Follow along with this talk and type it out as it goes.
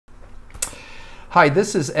Hi,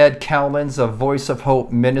 this is Ed Kalnins of Voice of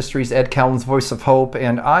Hope Ministries, Ed Kalnins, Voice of Hope,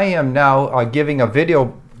 and I am now giving a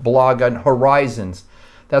video blog on Horizons.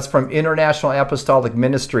 That's from International Apostolic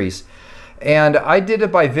Ministries. And I did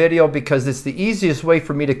it by video because it's the easiest way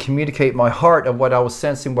for me to communicate my heart of what I was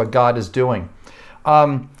sensing, what God is doing.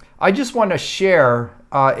 I just want to share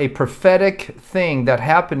a prophetic thing that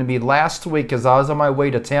happened to me last week as I was on my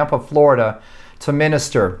way to Tampa, Florida to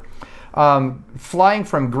minister. Flying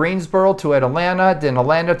from Greensboro to Atlanta, then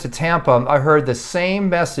Atlanta to Tampa, I heard the same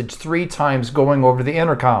message 3 times going over the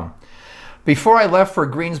intercom. Before I left for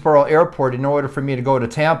Greensboro Airport, in order for me to go to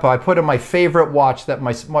Tampa, I put in my favorite watch, that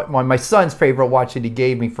my son's favorite watch that he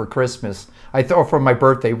gave me for Christmas. I thought for my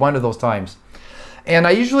birthday, one of those times. And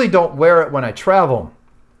I usually don't wear it when I travel.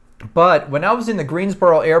 But when I was in the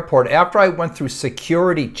Greensboro Airport, after I went through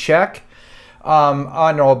security check,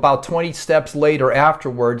 I don't know, about 20 steps later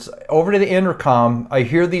afterwards, over to the intercom, I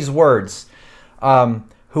hear these words.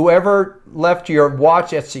 Whoever left your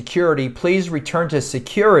watch at security, please return to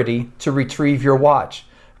security to retrieve your watch.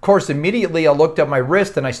 Of course, immediately I looked at my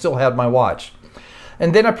wrist and I still had my watch.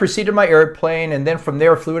 And then I proceeded my airplane, and then from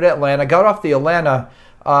there flew to Atlanta. Got off the Atlanta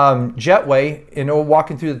jetway,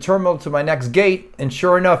 walking through the terminal to my next gate, and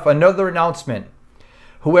sure enough, another announcement.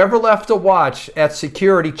 Whoever left a watch at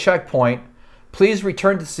security checkpoint, please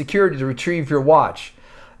return to security to retrieve your watch.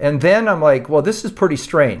 And then I'm like, well, this is pretty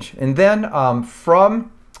strange. And then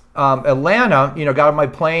from Atlanta, got on my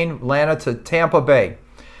plane, Atlanta to Tampa Bay.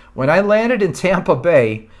 When I landed in Tampa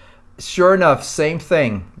Bay, sure enough, same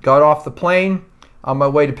thing. Got off the plane on my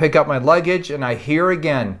way to pick up my luggage, and I hear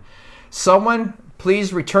again, someone,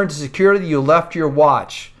 please return to security, you left your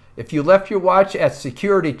watch. If you left your watch at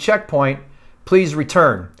security checkpoint, please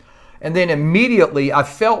return. And then immediately I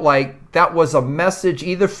felt like that was a message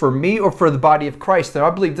either for me or for the body of Christ. And I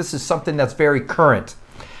believe this is something that's very current.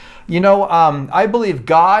 I believe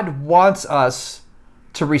God wants us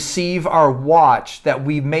to receive our watch that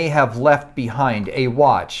we may have left behind, a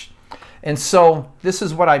watch. And so this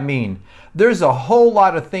is what I mean. There's a whole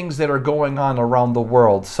lot of things that are going on around the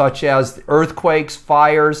world, such as earthquakes,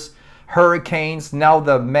 fires, hurricanes, now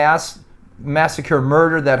the massacre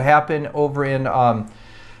murder that happened over in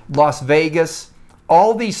Las Vegas.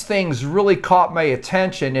 All these things really caught my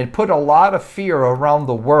attention and put a lot of fear around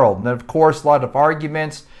the world. And of course, a lot of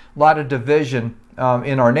arguments, a lot of division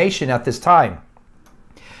in our nation at this time.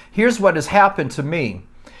 Here's what has happened to me.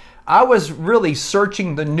 I was really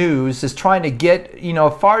searching the news, as trying to get,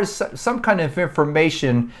 as far as some kind of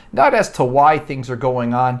information, not as to why things are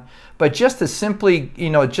going on, but just to simply,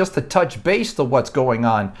 just to touch base to what's going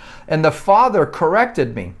on. And the Father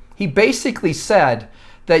corrected me. He basically said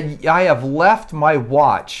that I have left my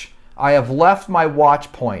watch. I have left my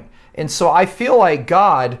watch point. And so I feel like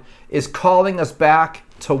God is calling us back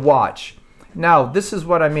to watch. Now, this is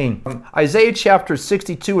what I mean. Isaiah chapter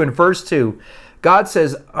 62 and verse 2, God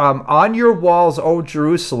says, on your walls, O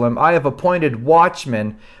Jerusalem, I have appointed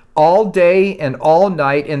watchmen all day and all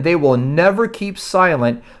night, and they will never keep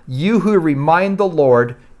silent. You who remind the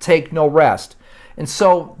Lord, take no rest. And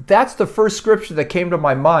so that's the first scripture that came to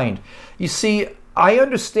my mind. You see, I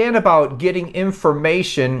understand about getting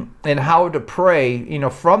information and how to pray,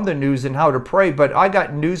 from the news and how to pray, but I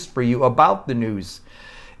got news for you about the news.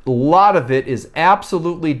 A lot of it is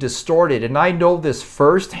absolutely distorted, and I know this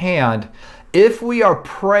firsthand. If we are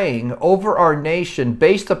praying over our nation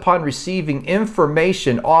based upon receiving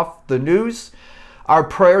information off the news, our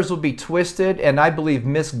prayers will be twisted and I believe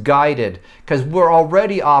misguided, because we're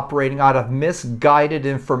already operating out of misguided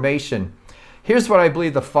information. Here's what I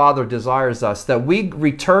believe the Father desires us, that we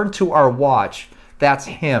return to our watch. That's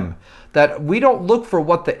Him. That we don't look for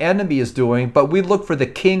what the enemy is doing, but we look for the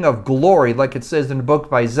King of Glory, like it says in the book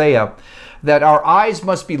of Isaiah, that our eyes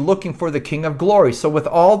must be looking for the King of Glory. So with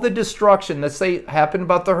all the destruction, let's say happened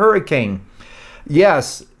about the hurricane,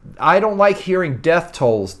 yes, I don't like hearing death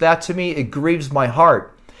tolls. That to me, it grieves my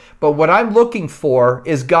heart. But what I'm looking for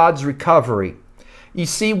is God's recovery. You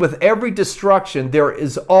see, with every destruction, there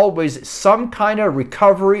is always some kind of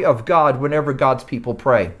recovery of God whenever God's people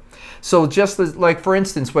pray. So just like, for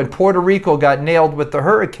instance, when Puerto Rico got nailed with the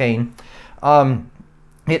hurricane,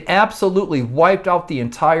 it absolutely wiped out the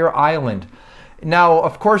entire island. Now,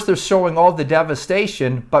 of course, they're showing all the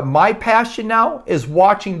devastation, but my passion now is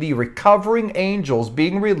watching the recovering angels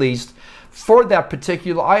being released for that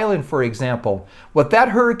particular island, for example. What that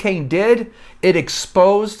hurricane did, it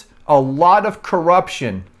exposed a lot of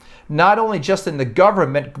corruption, not only just in the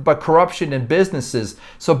government, but corruption in businesses.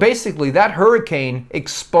 So basically, that hurricane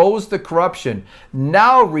exposed the corruption.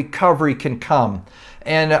 Now recovery can come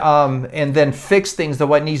and then fix things that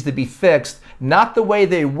what needs to be fixed. not the way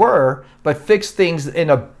they were, but fix things in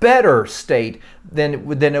a better state than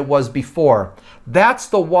it was before. That's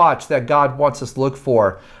the watch that God wants us to look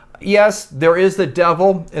for. Yes, there is the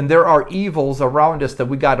devil and there are evils around us that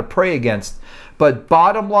we got to pray against. But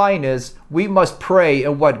bottom line is we must pray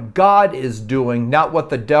in what God is doing, not what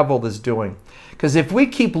the devil is doing. Because if we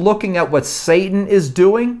keep looking at what Satan is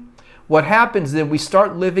doing, what happens then we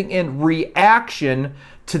start living in reaction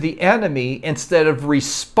to the enemy instead of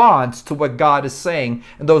response to what God is saying.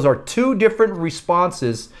 And those are two different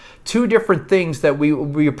responses, two different things that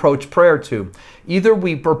we approach prayer to. Either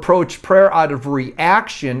we approach prayer out of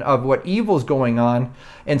reaction of what evil is going on.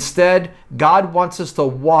 Instead, God wants us to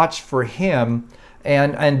watch for him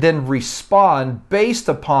and then respond based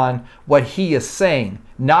upon what he is saying.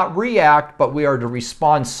 Not react, but we are to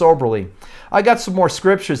respond soberly. I got some more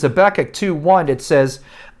scriptures. Habakkuk 2:1, it says,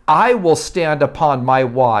 I will stand upon my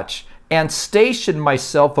watch and station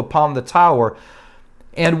myself upon the tower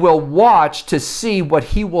and will watch to see what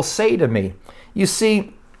he will say to me. You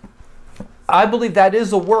see, I believe that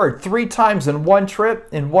is a word 3 times in one trip,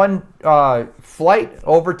 in one flight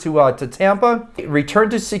over to Tampa. Return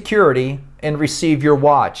to security and receive your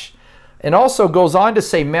watch. And also goes on to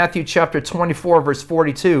say, Matthew chapter 24, verse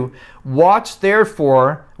 42, watch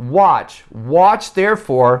therefore, watch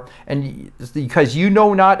therefore, and because you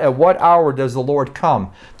know not at what hour does the Lord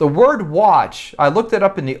come. The word watch, I looked it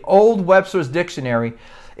up in the Old Webster's Dictionary.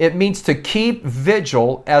 It means to keep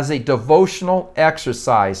vigil as a devotional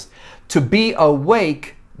exercise, to be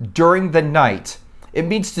awake during the night. It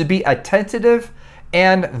means to be attentive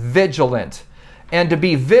and vigilant. And to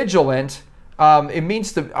be vigilant, it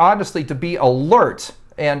means to honestly to be alert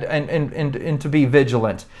and to be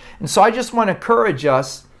vigilant. And so I just want to encourage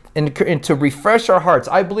us and to refresh our hearts.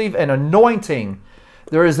 I believe an anointing.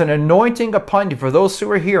 There is an anointing upon you for those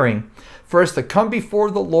who are hearing, for us to come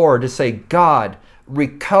before the Lord to say, God,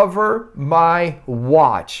 recover my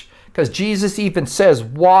watch. Because Jesus even says,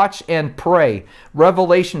 watch and pray.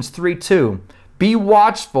 Revelations 3:2. Be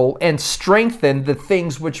watchful and strengthen the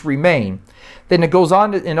things which remain. Then it goes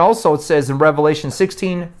on, and also it says in Revelation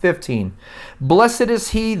 16:15, blessed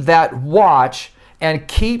is he that watch and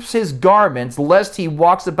keeps his garments, lest he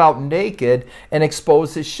walks about naked and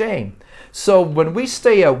expose his shame. So when we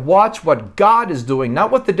stay at watch what God is doing, not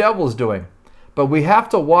what the devil is doing, but we have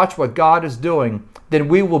to watch what God is doing, then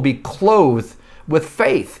we will be clothed with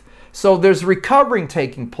faith. So there's recovering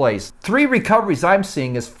taking place. 3 recoveries I'm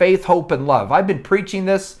seeing is faith, hope, and love. I've been preaching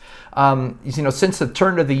this since the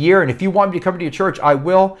turn of the year, and if you want me to come to your church, I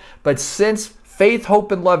will. But since faith,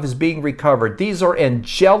 hope, and love is being recovered, these are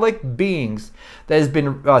angelic beings that has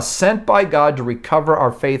been sent by God to recover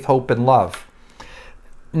our faith, hope, and love.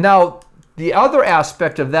 Now, the other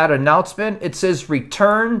aspect of that announcement, it says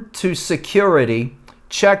return to security,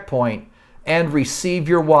 checkpoint, and receive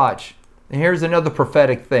your watch. And here's another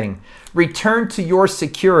prophetic thing. Return to your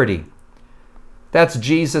security. That's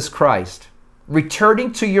Jesus Christ.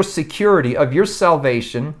 Returning to your security of your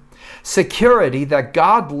salvation, security that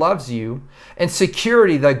God loves you, and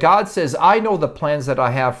security that God says, I know the plans that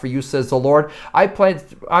I have for you, says the Lord. I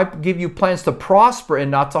give you plans to prosper and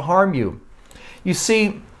not to harm you. You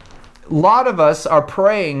see, a lot of us are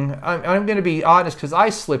praying. I'm going to be honest because I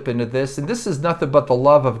slip into this, and this is nothing but the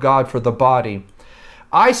love of God for the body.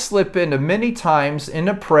 I slip into many times in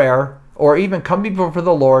a prayer or even come before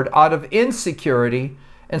the Lord out of insecurity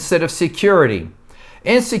instead of security.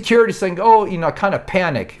 Insecurity saying, oh, kind of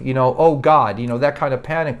panic, oh God, that kind of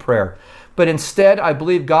panic prayer. But instead, I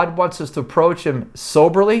believe God wants us to approach him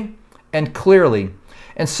soberly and clearly.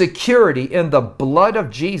 And security in the blood of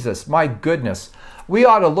Jesus, my goodness. We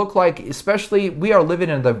ought to look like, especially we are living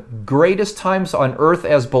in the greatest times on earth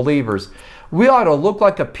as believers. We ought to look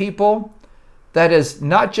like a people that is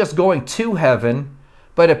not just going to heaven,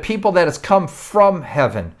 but a people that has come from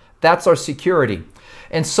heaven. That's our security.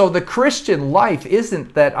 And so the Christian life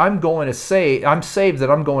isn't that I'm saved that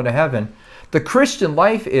I'm going to heaven. The Christian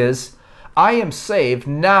life is, I am saved,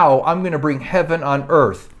 now I'm going to bring heaven on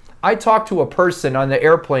earth. I talked to a person on the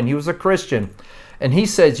airplane, he was a Christian, and he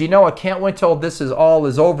says, I can't wait till this is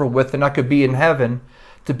over with and I could be in heaven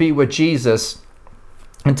to be with Jesus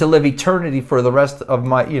and to live eternity for the rest of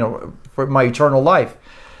my, for my eternal life.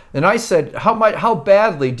 And I said, how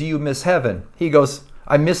badly do you miss heaven? He goes,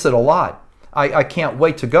 I miss it a lot. I can't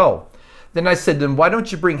wait to go. Then I said, then why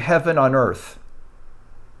don't you bring heaven on earth?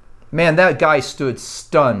 Man, that guy stood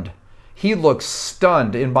stunned. He looked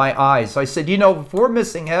stunned in my eyes. I said, if we're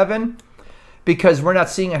missing heaven because we're not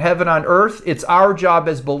seeing heaven on earth, it's our job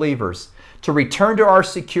as believers to return to our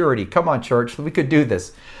security. Come on, church, we could do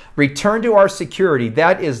this. Return to our security.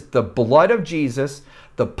 That is the blood of Jesus,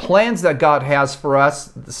 the plans that God has for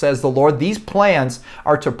us, says the Lord. These plans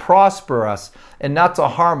are to prosper us and not to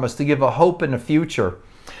harm us, to give a hope in the future.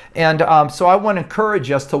 And so I want to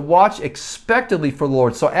encourage us to watch expectantly for the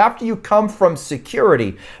Lord. So after you come from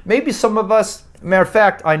security, maybe some of us, matter of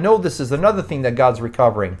fact, I know this is another thing that God's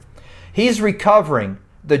recovering. He's recovering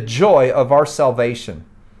the joy of our salvation.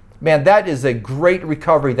 Man, that is a great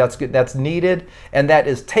recovery that's needed, and that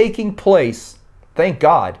is taking place, thank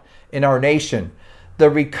God, in our nation. The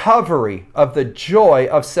recovery of the joy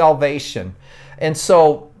of salvation. And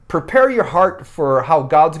so prepare your heart for how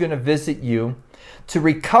God's going to visit you to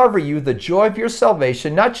recover you the joy of your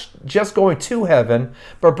salvation, not just going to heaven,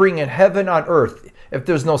 but bringing heaven on earth. If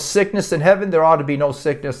there's no sickness in heaven, there ought to be no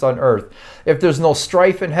sickness on earth. If there's no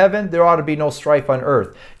strife in heaven, there ought to be no strife on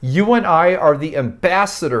earth. You and I are the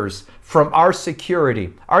ambassadors from our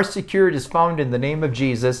security. Our security is found in the name of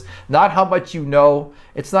Jesus, not how much you know.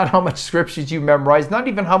 It's not how much scriptures you memorize, not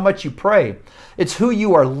even how much you pray. It's who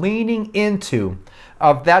you are leaning into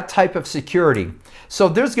of that type of security. So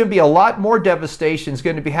there's going to be a lot more devastation is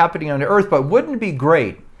going to be happening on the earth, but wouldn't it be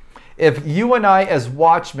great if you and I as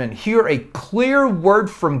watchmen hear a clear word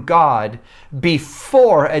from God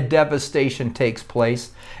before a devastation takes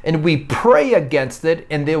place, and we pray against it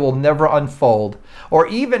and they will never unfold? Or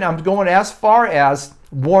even, I'm going as far as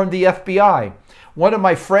warn the FBI. One of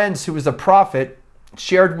my friends who is a prophet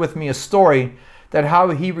shared with me a story that how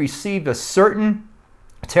he received a certain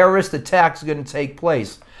terrorist attack is going to take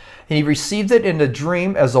place. And he received it in a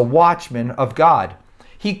dream as a watchman of God.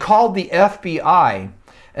 He called the FBI.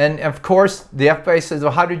 And of course, the FBI says,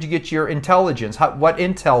 well, how did you get your intelligence? What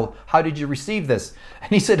intel? How did you receive this?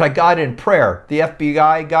 And he said, I got it in prayer. The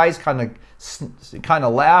FBI guys kind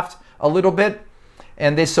of laughed a little bit.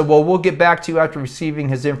 And they said, well, we'll get back to you after receiving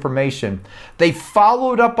his information. They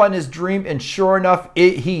followed up on his dream, and sure enough,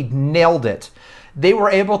 he nailed it. They were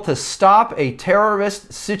able to stop a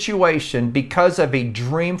terrorist situation because of a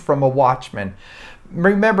dream from a watchman.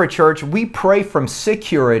 Remember, church, we pray from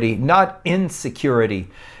security, not insecurity.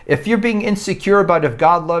 If you're being insecure about if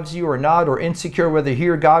God loves you or not, or insecure whether you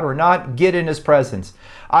hear God or not, get in his presence.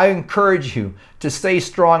 I encourage you to stay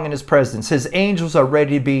strong in his presence. His angels are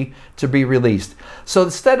ready to be released. So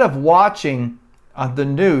instead of watching the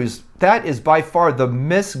news, that is by far the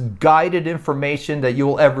misguided information that you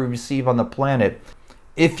will ever receive on the planet.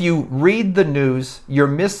 If you read the news, you're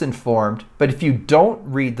misinformed, but if you don't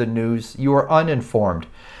read the news, you are uninformed.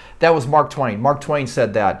 That was Mark Twain. Mark Twain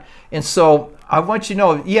said that. And so I want you to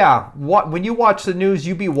know, yeah, when you watch the news,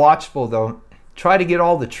 you be watchful though. Try to get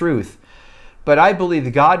all the truth. But I believe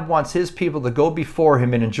that God wants his people to go before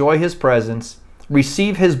him and enjoy his presence,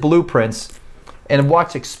 receive his blueprints, and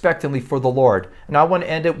watch expectantly for the Lord. And I want to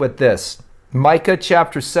end it with this. Micah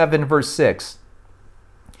chapter 7, verse 6.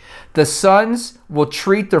 The sons will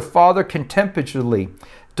treat their father contemptuously.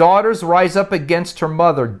 Daughters rise up against her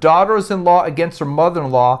mother. Daughters-in-law against her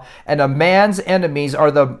mother-in-law. And a man's enemies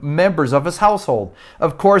are the members of his household.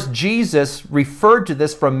 Of course, Jesus referred to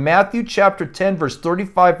this from Matthew chapter 10, verse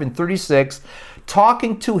 35 and 36,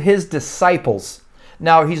 talking to his disciples.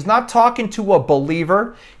 Now, he's not talking to a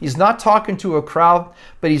believer. He's not talking to a crowd,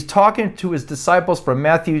 but he's talking to his disciples from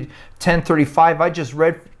Matthew 10:35. I just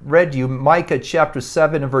read you Micah chapter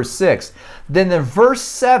 7 and verse 6. Then in verse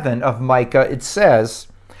 7 of Micah, it says,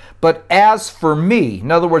 but as for me,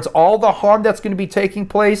 in other words, all the harm that's going to be taking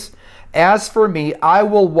place, as for me, I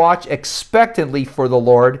will watch expectantly for the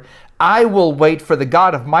Lord. I will wait for the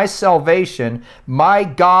God of my salvation. My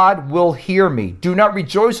God will hear me. Do not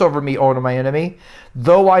rejoice over me, O my enemy.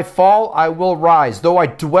 Though I fall, I will rise. Though I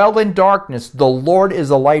dwell in darkness, the Lord is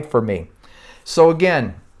a light for me. So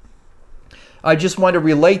again, I just want to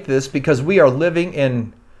relate this because we are living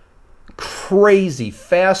in crazy,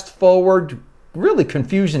 fast forward, really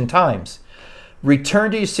confusion times.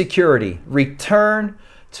 Return to your security. Return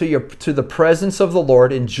to the presence of the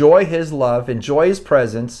Lord. Enjoy his love. Enjoy his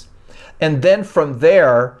presence. And then from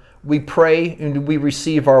there, we pray and we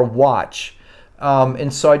receive our watch.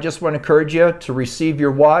 And so I just want to encourage you to receive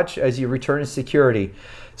your watch as you return to security.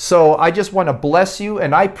 So I just want to bless you,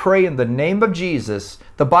 and I pray in the name of Jesus.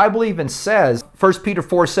 The Bible even says, 1 Peter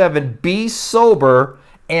 4:7, be sober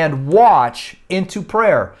and watch into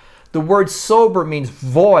prayer. The word sober means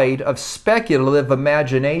void of speculative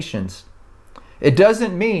imaginations. It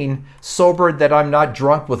doesn't mean sober that I'm not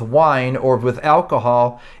drunk with wine or with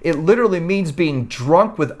alcohol. It literally means being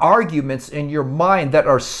drunk with arguments in your mind that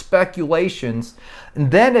are speculations. And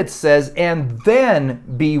then it says, and then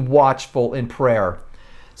be watchful in prayer.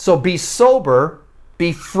 So be sober,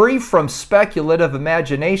 Be free from speculative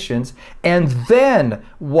imaginations, and then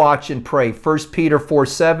watch and pray. 1 Peter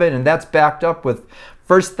 4:7, and that's backed up with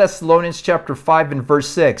 1 Thessalonians chapter 5 and verse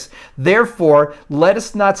 6. Therefore, let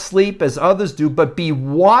us not sleep as others do, but be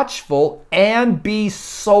watchful and be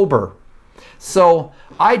sober. So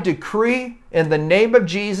I decree in the name of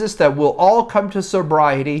Jesus that we'll all come to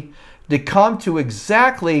sobriety, to come to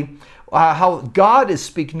exactly how God is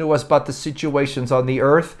speaking to us about the situations on the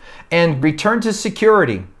earth, and return to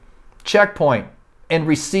security, checkpoint, and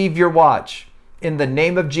receive your watch in the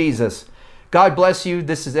name of Jesus. God bless you.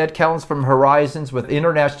 This is Ed Kalnins from Horizons with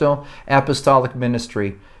International Apostolic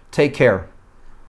Ministry. Take care.